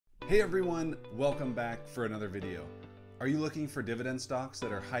Hey everyone, welcome back for another video. Are you looking for dividend stocks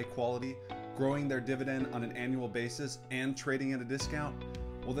that are high quality, growing their dividend on an annual basis, and trading at a discount?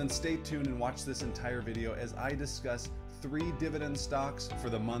 Well then stay tuned and watch this entire video as I discuss 3 dividend stocks for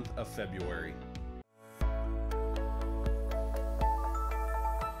the month of February.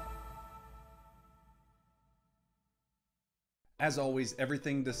 As always,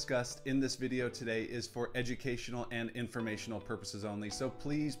 everything discussed in this video today is for educational and informational purposes only, so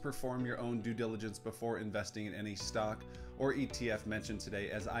please perform your own due diligence before investing in any stock or ETF mentioned today,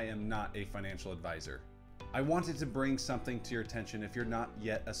 as I am not a financial advisor. I wanted to bring something to your attention if you're not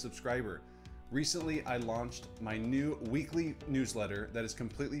yet a subscriber. Recently, I launched my new weekly newsletter that is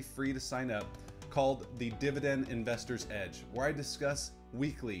completely free to sign up, called the Dividend Investor's Edge, where I discuss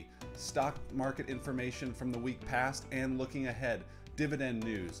weekly stock market information from the week past and looking ahead, dividend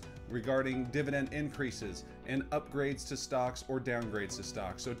news regarding dividend increases and upgrades to stocks or downgrades to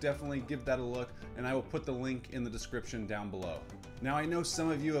stocks. So definitely give that a look, and I will put the link in the description down below. Now I know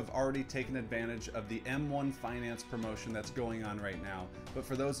some of you have already taken advantage of the M1 Finance promotion that's going on right now, but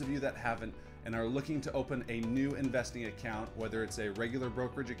for those of you that haven't and are looking to open a new investing account, whether it's a regular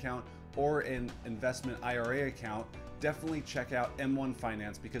brokerage account or an investment IRA account, definitely check out M1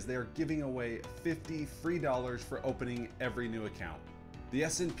 Finance because they are giving away $50 free for opening every new account. The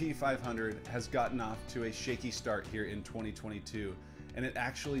S&P 500 has gotten off to a shaky start here in 2022, and it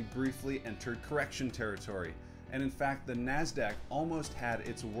actually briefly entered correction territory. And in fact, the NASDAQ almost had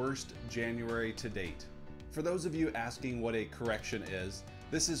its worst January to date. For those of you asking what a correction is,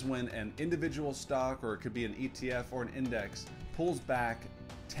 this is when an individual stock, or it could be an ETF or an index, pulls back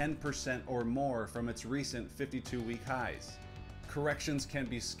 10% or more from its recent 52-week highs. Corrections can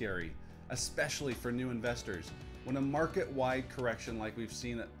be scary, especially for new investors. When a market-wide correction like we've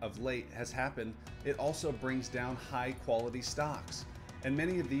seen of late has happened, it also brings down high-quality stocks. And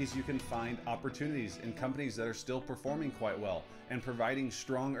many of these you can find opportunities in companies that are still performing quite well and providing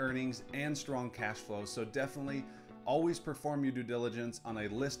strong earnings and strong cash flow. So definitely always perform your due diligence on a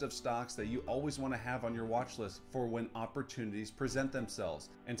list of stocks that you always want to have on your watch list for when opportunities present themselves.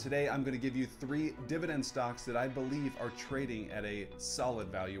 And today I'm going to give you 3 dividend stocks that I believe are trading at a solid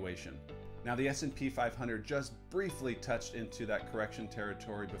valuation. Now the S&P 500 just briefly touched into that correction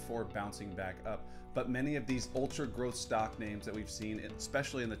territory before bouncing back up, but many of these ultra growth stock names that we've seen,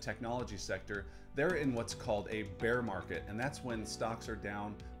 especially in the technology sector, they're in what's called a bear market, and that's when stocks are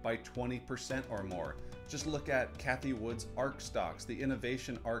down by 20% or more. Just look at Cathie Wood's ARK stocks, the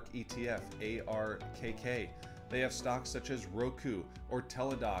Innovation ARK ETF, ARKK. They have stocks such as Roku or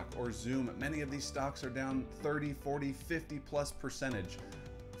Teladoc or Zoom. Many of these stocks are down 30, 40, 50+%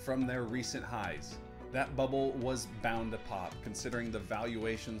 from their recent highs. That bubble was bound to pop, considering the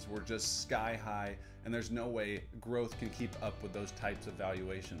valuations were just sky high, and there's no way growth can keep up with those types of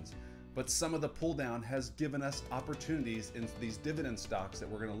valuations. But some of the pull down has given us opportunities in these dividend stocks that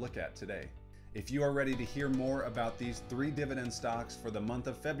we're going to look at today. If you are ready to hear more about these 3 dividend stocks for the month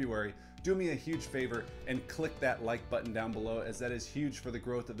of February, do me a huge favor and click that like button down below, as that is huge for the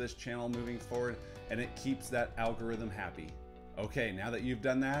growth of this channel moving forward, and it keeps that algorithm happy. Okay, now that you've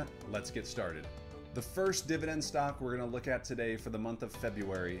done that, let's get started. The first dividend stock we're going to look at today for the month of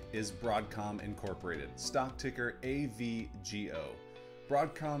February is Broadcom Incorporated, stock ticker AVGO.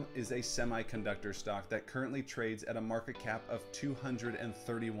 Broadcom is a semiconductor stock that currently trades at a market cap of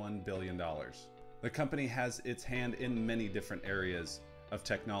 $231 billion. The company has its hand in many different areas of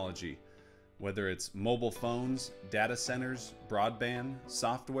technology, whether it's mobile phones, data centers, broadband,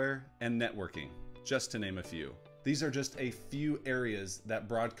 software, and networking, just to name a few. These are just a few areas that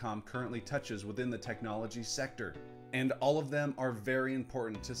Broadcom currently touches within the technology sector, and all of them are very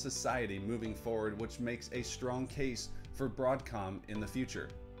important to society moving forward, which makes a strong case for Broadcom in the future.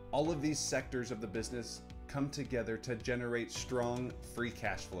 All of these sectors of the business come together to generate strong free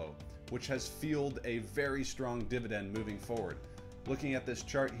cash flow, which has fueled a very strong dividend moving forward. Looking at this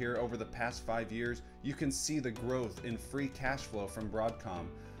chart here over the past 5 years, you can see the growth in free cash flow from Broadcom,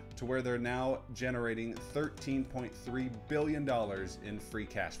 to where they're now generating $13.3 billion in free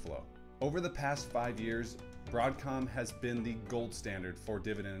cash flow. Over the past 5 years, Broadcom has been the gold standard for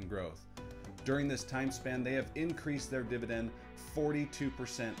dividend growth. During this time span, they have increased their dividend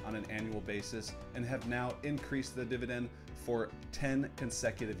 42% on an annual basis and have now increased the dividend for 10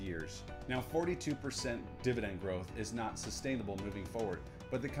 consecutive years. Now, 42% dividend growth is not sustainable moving forward,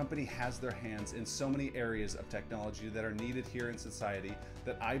 but the company has their hands in so many areas of technology that are needed here in society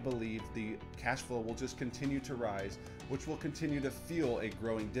that I believe the cash flow will just continue to rise, which will continue to fuel a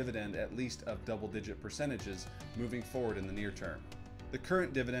growing dividend, at least of double-digit percentages, moving forward in the near term. The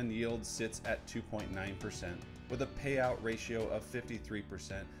current dividend yield sits at 2.9%, with a payout ratio of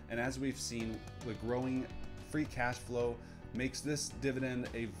 53%. And as we've seen, the growing free cash flow makes this dividend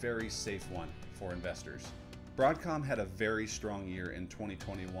a very safe one for investors. Broadcom had a very strong year in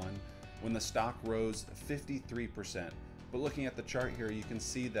 2021 when the stock rose 53%. But looking at the chart here, you can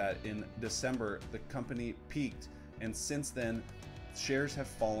see that in December, the company peaked, and since then, shares have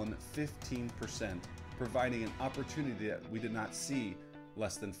fallen 15%, providing an opportunity that we did not see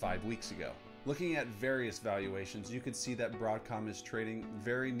less than 5 weeks ago. Looking at various valuations, you can see that Broadcom is trading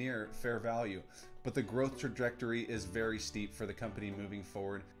very near fair value, but the growth trajectory is very steep for the company moving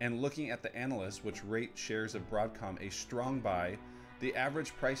forward. And looking at the analysts, which rate shares of Broadcom a strong buy, the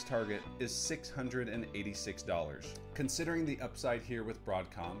average price target is $686. Considering the upside here with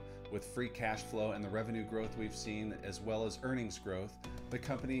Broadcom, with free cash flow and the revenue growth we've seen, as well as earnings growth, the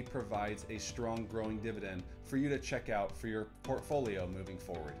company provides a strong growing dividend for you to check out for your portfolio moving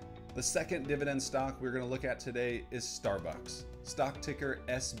forward. The second dividend stock we're going to look at today is Starbucks, stock ticker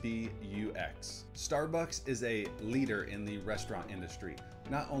SBUX. Starbucks is a leader in the restaurant industry.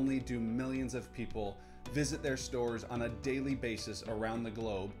 Not only do millions of people visit their stores on a daily basis around the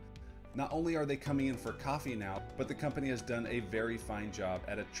globe, not only are they coming in for coffee now, but the company has done a very fine job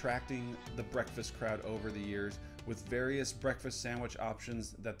at attracting the breakfast crowd over the years with various breakfast sandwich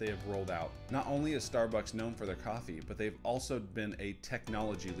options that they have rolled out. Not only is Starbucks known for their coffee, but they've also been a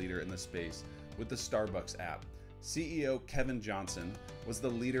technology leader in the space with the Starbucks app. CEO Kevin Johnson was the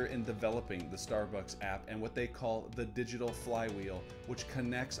leader in developing the Starbucks app and what they call the digital flywheel, which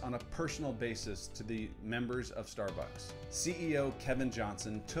connects on a personal basis to the members of Starbucks. CEO Kevin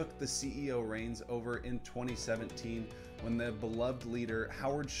Johnson took the CEO reins over in 2017 when the beloved leader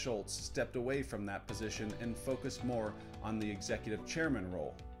Howard Schultz stepped away from that position and focused more on the executive chairman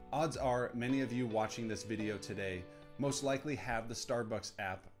role. Odds are many of you watching this video today most likely have the Starbucks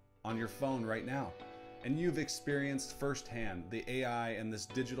app on your phone right now. And you've experienced firsthand the AI and this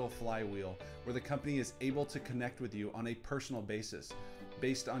digital flywheel where the company is able to connect with you on a personal basis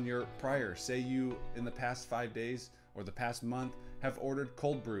based on your prior. Say you in the past 5 days or the past month have ordered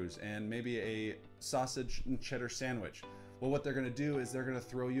cold brews and maybe a sausage and cheddar sandwich. Well, what they're going to do is they're going to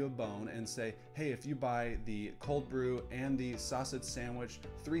throw you a bone and say, hey, if you buy the cold brew and the sausage sandwich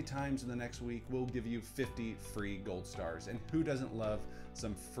 3 times in the next week, we'll give you 50 free gold stars. And who doesn't love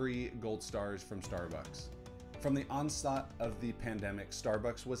some free gold stars from Starbucks? From the onslaught of the pandemic,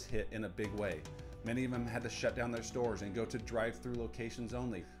 Starbucks was hit in a big way. Many of them had to shut down their stores and go to drive-through locations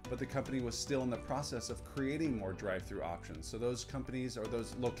only, but the company was still in the process of creating more drive-through options. So those companies or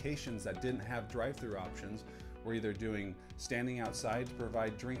those locations that didn't have drive-through options were either doing standing outside to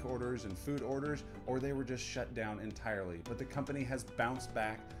provide drink orders and food orders, or they were just shut down entirely. But the company has bounced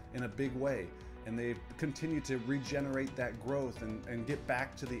back in a big way, and they've continued to regenerate that growth and get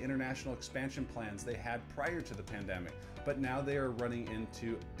back to the international expansion plans they had prior to the pandemic. But now they are running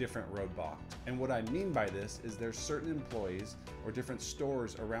into different roadblocks. And what I mean by this is there's certain employees or different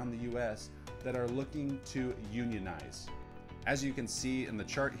stores around the US that are looking to unionize. As you can see in the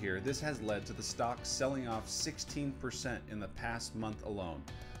chart here, this has led to the stock selling off 16% in the past month alone.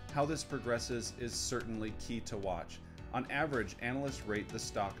 How this progresses is certainly key to watch. On average, analysts rate the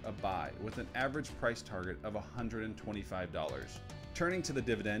stock a buy with an average price target of $125. Turning to the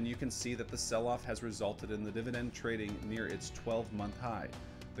dividend, you can see that the sell-off has resulted in the dividend trading near its 12-month high.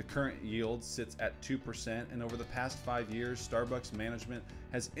 The current yield sits at 2%, and over the past 5 years, Starbucks management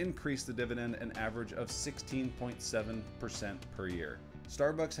has increased the dividend an average of 16.7% per year.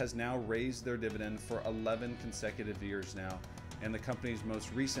 Starbucks has now raised their dividend for 11 consecutive years now, and the company's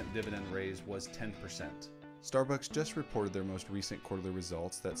most recent dividend raise was 10%. Starbucks just reported their most recent quarterly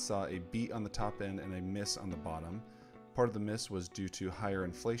results that saw a beat on the top end and a miss on the bottom. Part of the miss was due to higher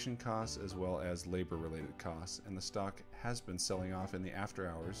inflation costs as well as labor-related costs, and the stock has been selling off in the after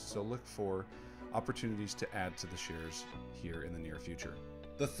hours, so look for opportunities to add to the shares here in the near future.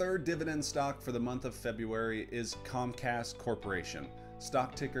 The third dividend stock for the month of February is Comcast Corporation,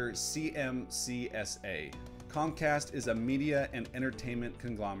 stock ticker CMCSA. Comcast is a media and entertainment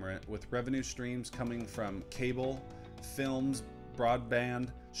conglomerate with revenue streams coming from cable, films, broadband,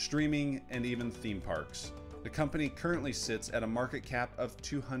 streaming, and even theme parks. The company currently sits at a market cap of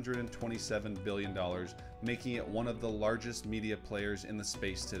 $227 billion, making it one of the largest media players in the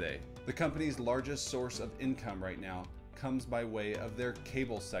space today. The company's largest source of income right now comes by way of their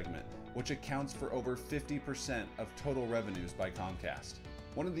cable segment, which accounts for over 50% of total revenues by Comcast.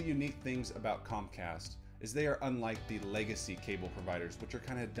 One of the unique things about Comcast is they are unlike the legacy cable providers, which are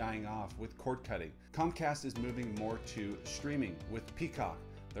kind of dying off with cord cutting. Comcast is moving more to streaming with Peacock.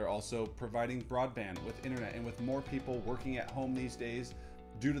 They're also providing broadband with internet, and with more people working at home these days,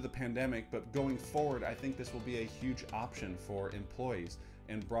 due to the pandemic, but going forward, I think this will be a huge option for employees,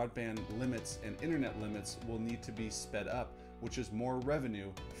 and broadband limits and internet limits will need to be sped up, which is more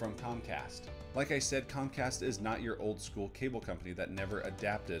revenue from Comcast. Like I said, Comcast is not your old school cable company that never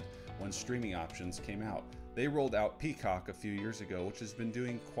adapted when streaming options came out. They rolled out Peacock a few years ago, which has been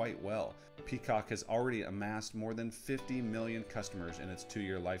doing quite well. Peacock has already amassed more than 50 million customers in its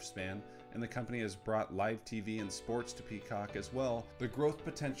 2-year lifespan, and the company has brought live TV and sports to Peacock as well. The growth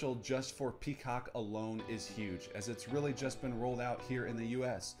potential just for Peacock alone is huge, as it's really just been rolled out here in the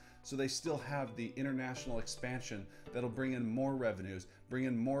US. So they still have the international expansion that'll bring in more revenues, bring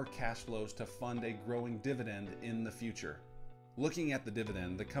in more cash flows to fund a growing dividend in the future. Looking at the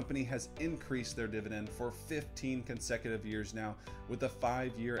dividend, the company has increased their dividend for 15 consecutive years now, with a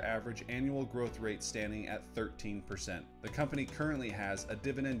 5-year average annual growth rate standing at 13%. The company currently has a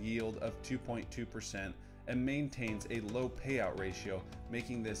dividend yield of 2.2% and maintains a low payout ratio,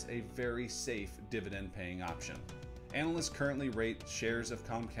 making this a very safe dividend paying option. Analysts currently rate shares of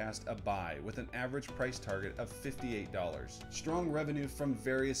Comcast a buy with an average price target of $58. Strong revenue from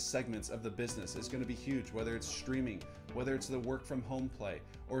various segments of the business is going to be huge, whether it's streaming, whether it's the work from home play,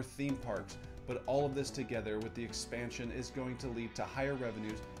 or theme parks. But all of this together with the expansion is going to lead to higher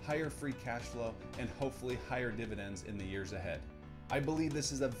revenues, higher free cash flow, and hopefully higher dividends in the years ahead. I believe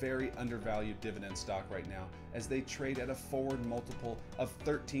this is a very undervalued dividend stock right now, as they trade at a forward multiple of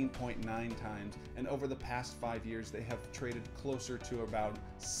 13.9 times, and over the past 5 years they have traded closer to about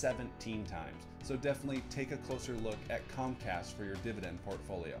 17 times. So definitely take a closer look at Comcast for your dividend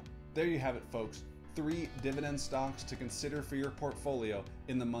portfolio. There you have it, folks. 3 dividend stocks to consider for your portfolio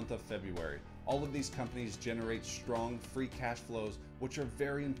in the month of February. All of these companies generate strong free cash flows, which are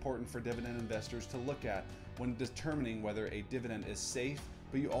very important for dividend investors to look at when determining whether a dividend is safe,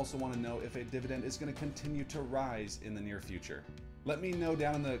 but you also want to know if a dividend is going to continue to rise in the near future. Let me know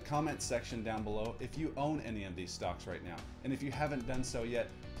down in the comment section down below if you own any of these stocks right now. And if you haven't done so yet,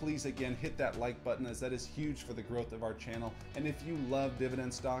 please again hit that like button, as that is huge for the growth of our channel. And if you love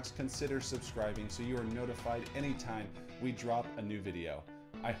dividend stocks, consider subscribing so you are notified anytime we drop a new video.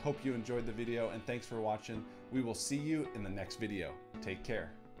 I hope you enjoyed the video, and thanks for watching. We will see you in the next video. Take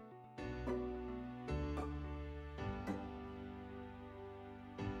care.